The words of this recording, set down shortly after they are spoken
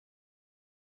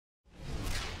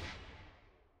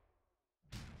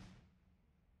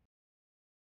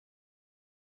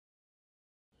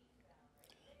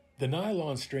The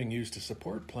nylon string used to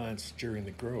support plants during the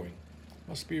growing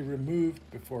must be removed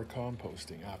before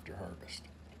composting after harvest.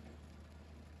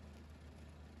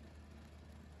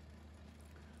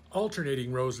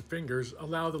 Alternating rows of fingers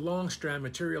allow the long strand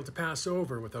material to pass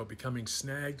over without becoming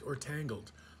snagged or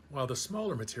tangled, while the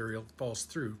smaller material falls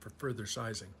through for further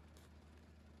sizing.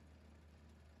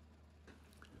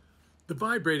 The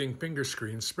vibrating finger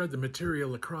screens spread the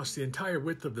material across the entire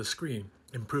width of the screen,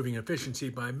 improving efficiency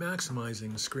by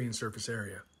maximizing the screen surface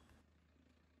area.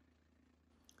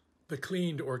 The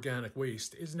cleaned organic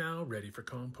waste is now ready for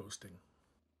composting.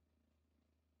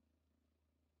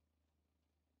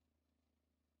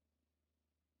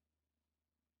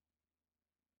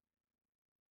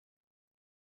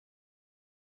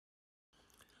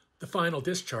 The final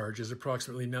discharge is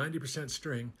approximately 90%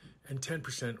 string and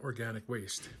 10% organic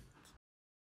waste.